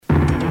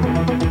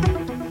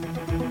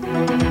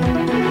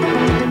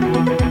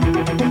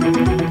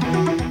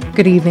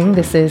Good evening,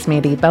 this is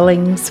Mandy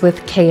Billings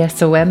with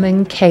KSOM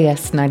and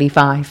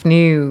KS95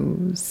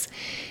 News.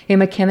 A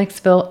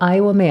Mechanicsville,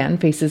 Iowa man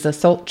faces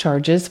assault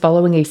charges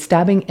following a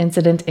stabbing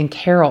incident in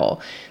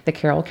Carroll. The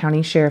Carroll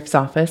County Sheriff's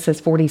Office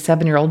says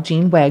 47-year-old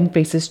Gene Wegg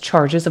faces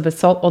charges of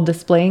assault while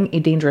displaying a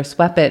dangerous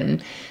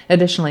weapon.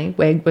 Additionally,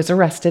 Wegg was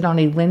arrested on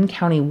a Lynn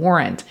County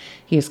warrant.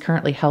 He is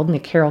currently held in a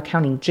Carroll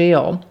County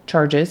jail.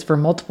 Charges for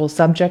multiple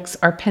subjects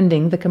are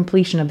pending the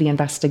completion of the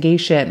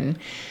investigation.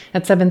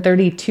 At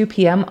 7:32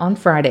 p.m. on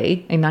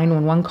Friday, a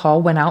 911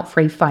 call went out for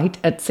a fight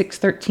at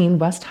 613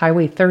 West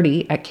Highway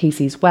 30 at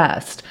Casey's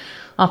West.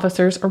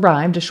 Officers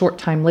arrived a short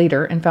time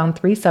later and found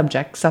 3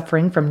 subjects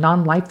suffering from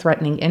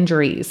non-life-threatening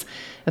injuries.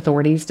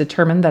 Authorities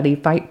determined that a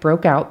fight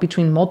broke out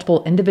between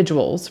multiple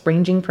individuals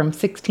ranging from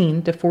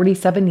 16 to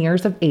 47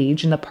 years of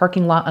age in the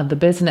parking lot of the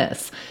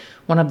business.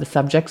 One of the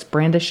subjects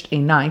brandished a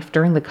knife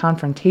during the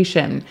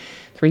confrontation.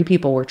 3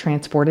 people were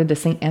transported to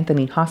St.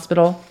 Anthony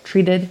Hospital,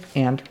 treated,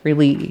 and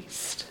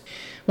released.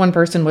 One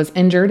person was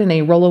injured in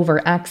a rollover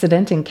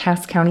accident in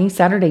Cass County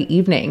Saturday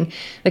evening.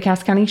 The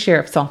Cass County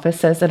Sheriff's Office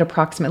says at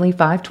approximately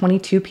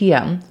 5:22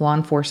 p.m., law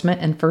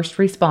enforcement and first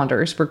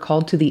responders were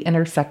called to the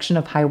intersection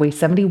of Highway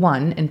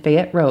 71 and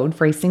Fayette Road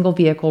for a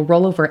single-vehicle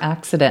rollover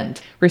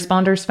accident.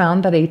 Responders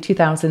found that a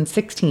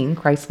 2016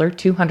 Chrysler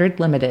 200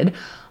 Limited,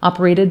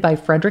 operated by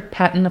Frederick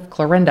Patton of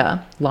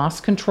Clarinda,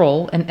 lost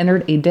control and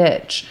entered a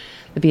ditch.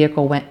 The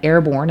vehicle went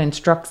airborne and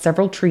struck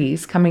several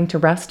trees, coming to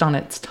rest on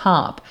its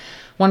top.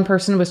 One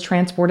person was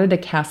transported to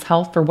Cass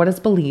Health for what is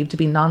believed to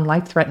be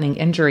non-life-threatening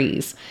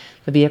injuries.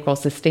 The vehicle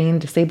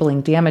sustained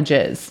disabling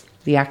damages.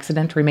 The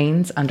accident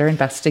remains under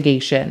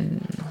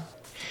investigation.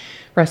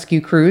 Rescue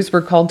crews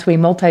were called to a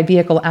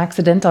multi-vehicle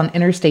accident on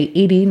Interstate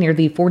 80 near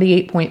the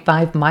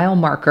 48.5-mile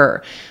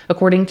marker.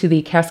 According to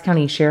the Cass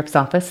County Sheriff's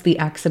Office, the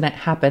accident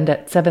happened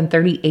at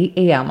 7:38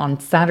 a.m. on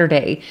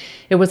Saturday.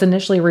 It was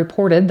initially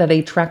reported that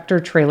a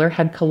tractor-trailer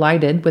had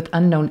collided with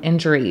unknown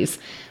injuries.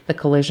 The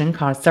collision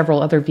caused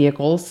several other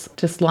vehicles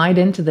to slide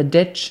into the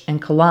ditch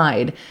and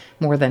collide.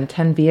 More than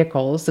 10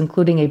 vehicles,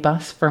 including a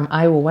bus from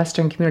Iowa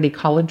Western Community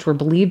College, were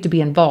believed to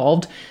be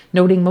involved,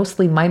 noting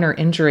mostly minor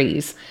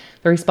injuries.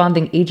 The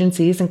responding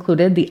agencies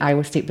included the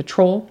Iowa State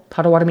Patrol,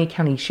 Pottawatomie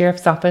County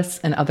Sheriff's Office,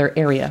 and other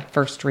area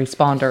first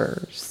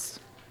responders.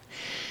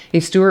 A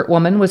Stewart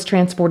woman was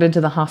transported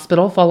to the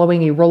hospital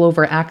following a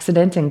rollover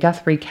accident in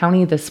Guthrie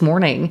County this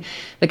morning.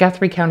 The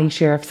Guthrie County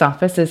Sheriff's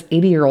Office says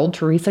 80-year-old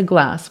Teresa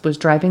Glass was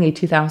driving a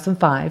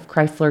 2005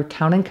 Chrysler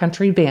Town &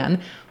 Country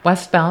van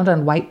westbound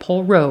on White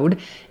Pole Road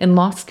and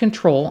lost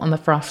control on the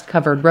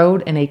frost-covered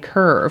road in a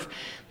curve.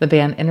 The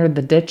van entered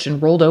the ditch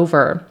and rolled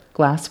over.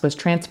 Glass was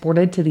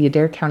transported to the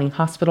Adair County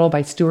Hospital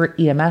by Stewart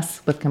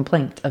EMS with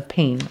complaint of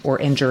pain or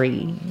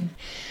injury.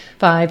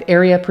 5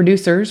 area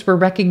producers were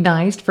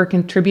recognized for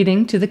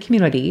contributing to the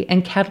community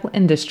and cattle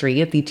industry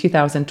at the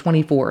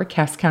 2024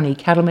 Cass County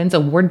Cattlemen's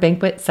Award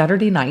Banquet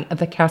Saturday night at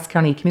the Cass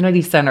County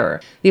Community Center.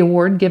 The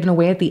award given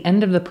away at the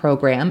end of the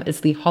program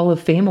is the Hall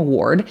of Fame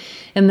Award,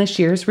 and this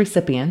year's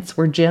recipients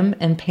were Jim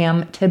and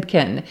Pam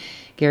Tibkin.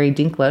 Gary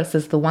Dinkla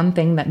says the one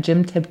thing that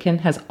Jim Tibkin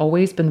has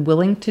always been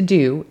willing to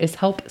do is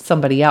help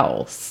somebody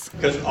else.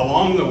 Because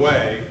along the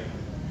way,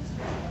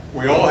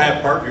 we all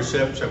have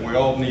partnerships and we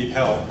all need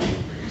help.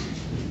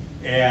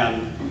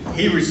 And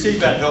he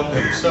received that help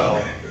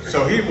himself,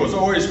 so he was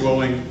always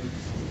willing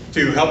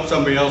to help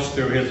somebody else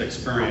through his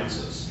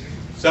experiences.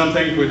 Some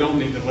things we don't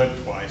need to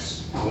live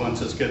twice,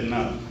 once is good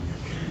enough.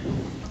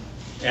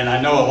 And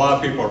I know a lot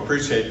of people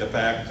appreciate the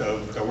fact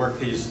of the work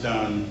he's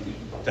done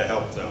to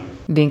help them.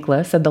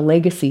 Dinkla said the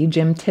legacy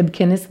Jim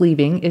Tibkin is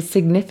leaving is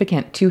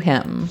significant to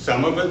him.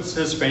 Some of it's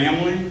his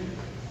family,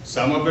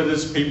 some of it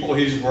is people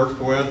he's worked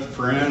with,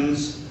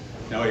 friends.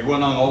 You know, he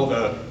went on all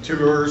the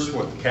tours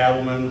with the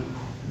cattlemen,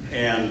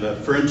 and the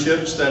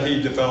friendships that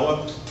he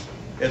developed.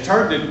 It's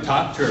hard to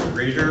talk to a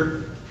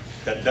reader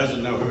that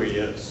doesn't know who he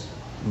is,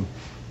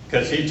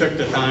 because he took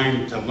the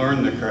time to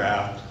learn the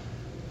craft,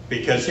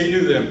 because he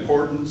knew the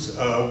importance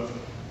of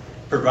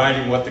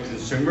providing what the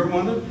consumer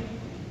wanted,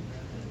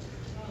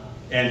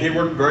 and he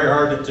worked very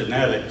hard at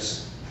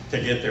genetics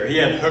to get there. He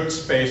had hook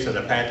space at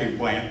a packing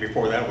plant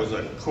before that was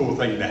a cool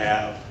thing to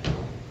have.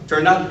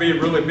 Turned out to be a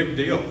really big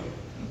deal.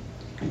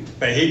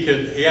 But he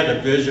had a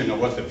vision of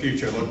what the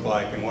future looked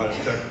like and what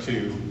it took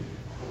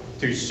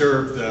to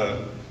serve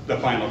the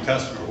final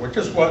customer, which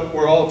is what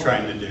we're all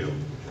trying to do.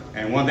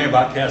 And one thing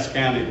about Cass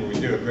County, we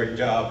do a great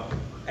job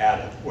at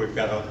it. We've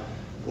got a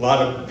lot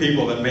of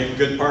people that make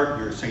good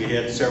partners, and he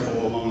had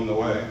several along the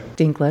way.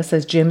 Dinkla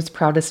says Jim's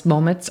proudest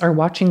moments are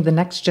watching the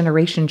Next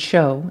Generation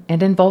show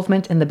and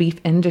involvement in the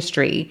beef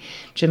industry.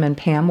 Jim and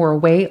Pam were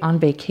away on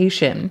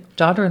vacation.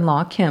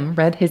 Daughter-in-law Kim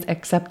read his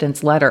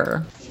acceptance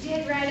letter. He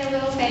did write a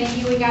little thank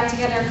you. We got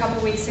together a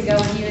couple weeks ago.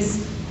 He was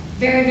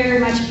very, very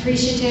much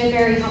appreciative,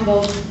 very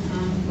humble,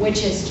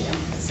 which is Jim.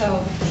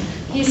 So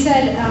he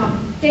said,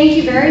 thank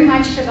you very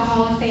much for the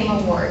Hall of Fame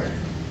award.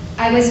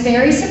 I was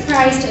very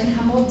surprised and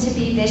humbled to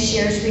be this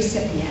year's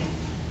recipient.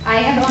 I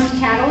have owned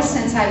cattle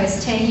since I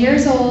was 10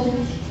 years old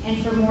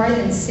and for more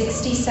than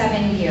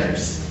 67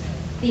 years.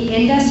 The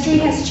industry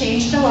has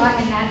changed a lot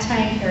in that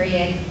time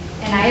period,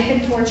 and I have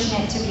been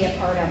fortunate to be a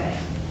part of it.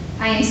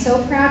 I am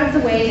so proud of the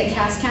way that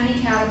Cass County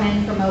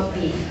cattlemen promote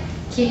beef.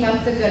 Keep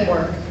up the good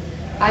work.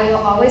 I will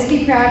always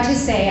be proud to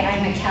say I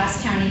am a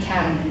Cass County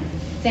cattleman.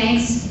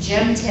 Thanks,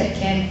 Jim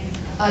Tipkin.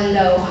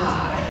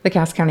 Aloha. The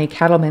Cass County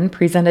Cattlemen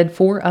presented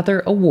 4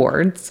 other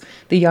awards: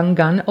 the Young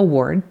Gun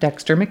Award,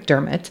 Dexter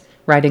McDermott;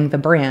 Riding the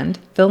Brand,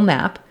 Phil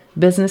Knapp;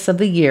 Business of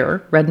the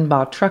Year,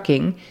 Redenbaugh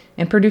Trucking;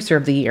 and Producer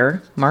of the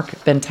Year, Mark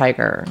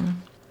Bentiger.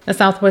 The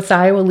Southwest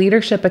Iowa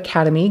Leadership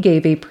Academy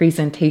gave a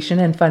presentation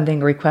and funding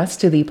request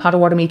to the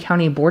Pottawatomie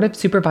County Board of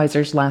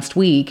Supervisors last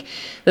week.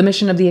 The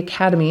mission of the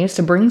academy is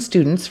to bring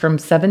students from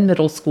 7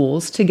 middle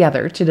schools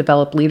together to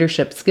develop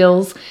leadership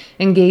skills,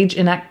 engage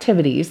in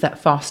activities that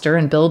foster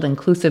and build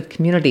inclusive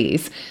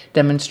communities,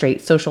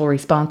 demonstrate social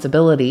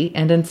responsibility,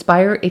 and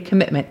inspire a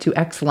commitment to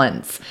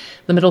excellence.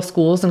 The middle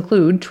schools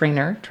include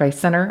Trainer,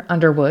 Tri-Center,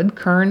 Underwood,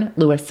 Kern,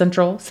 Lewis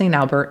Central, St.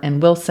 Albert,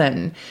 and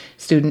Wilson.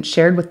 Students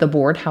shared with the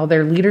board how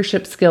their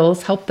leadership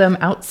skills help them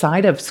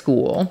outside of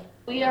school.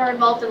 We are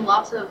involved in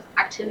lots of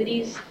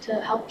activities to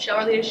help show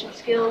our leadership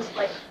skills,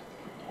 like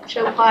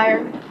show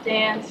choir,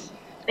 dance,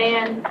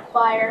 band,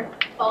 choir,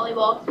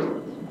 volleyball,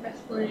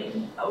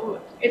 wrestling.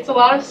 It's a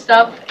lot of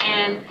stuff,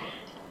 and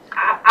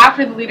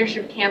after the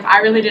leadership camp, I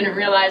really didn't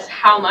realize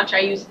how much I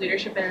use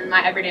leadership in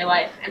my everyday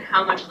life and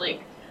how much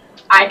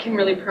I can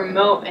really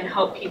promote and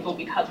help people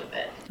because of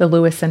it. The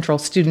Lewis Central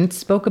students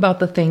spoke about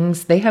the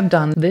things they have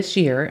done this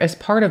year as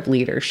part of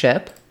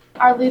leadership.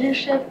 Our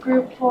leadership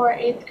group for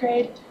 8th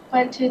grade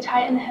went to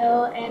Titan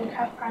Hill and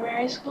Craft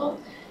Primary School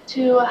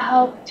to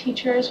help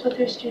teachers with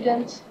their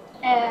students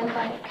and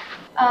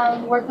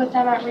work with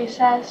them at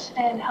recess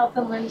and help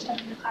them learn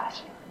stuff in the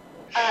classroom.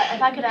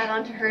 If I could add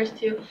on to hers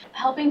too,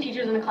 helping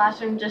teachers in the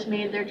classroom just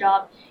made their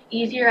job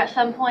easier at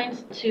some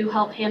points to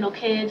help handle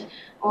kids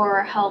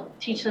or help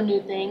teach them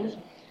new things.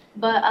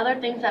 But other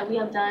things that we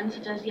have done,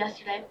 such as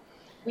yesterday,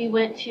 we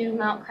went to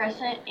Mount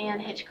Crescent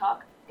and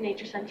Hitchcock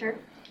Nature Center.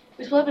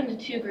 We split up into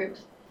 2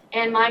 groups,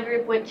 and my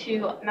group went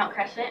to Mount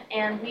Crescent,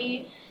 and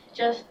we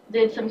just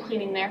did some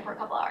cleaning there for a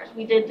couple hours.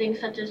 We did things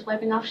such as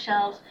wiping off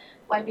shelves,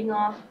 wiping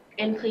off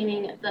and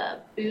cleaning the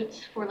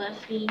boots for the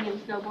skiing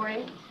and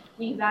snowboarding.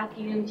 We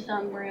vacuumed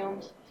some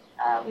rooms.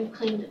 We've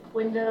cleaned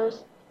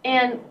windows.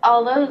 And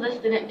although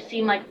this didn't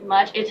seem like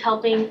much, it's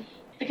helping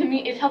the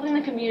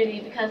community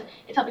because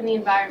it's helping the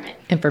environment.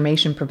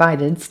 Information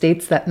provided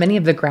states that many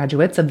of the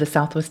graduates of the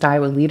Southwest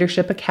Iowa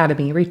Leadership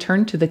Academy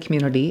return to the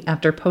community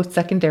after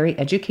post-secondary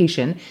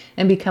education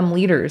and become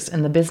leaders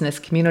in the business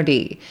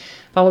community.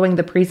 Following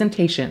the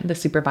presentation, the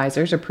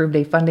supervisors approved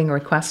a funding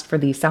request for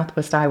the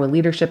Southwest Iowa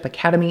Leadership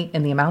Academy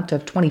in the amount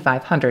of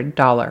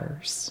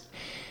 $2,500.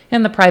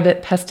 And the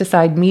private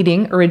pesticide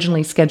meeting,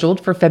 originally scheduled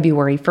for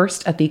February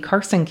 1st at the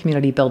Carson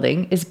Community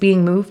Building, is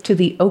being moved to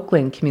the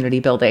Oakland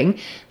Community Building.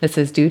 This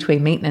is due to a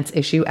maintenance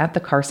issue at the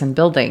Carson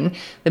building.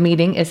 The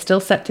meeting is still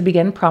set to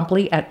begin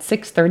promptly at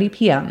 6:30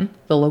 p.m.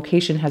 The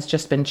location has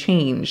just been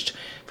changed.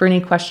 For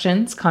any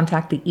questions,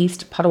 contact the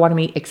East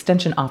Pottawatomie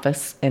Extension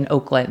Office in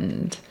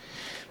Oakland.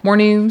 More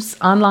news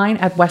online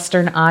at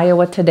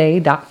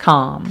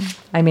westerniowatoday.com.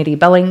 I'm Mandy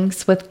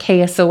Billings with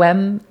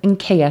KSOM and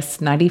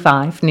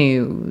KS95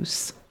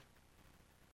 News.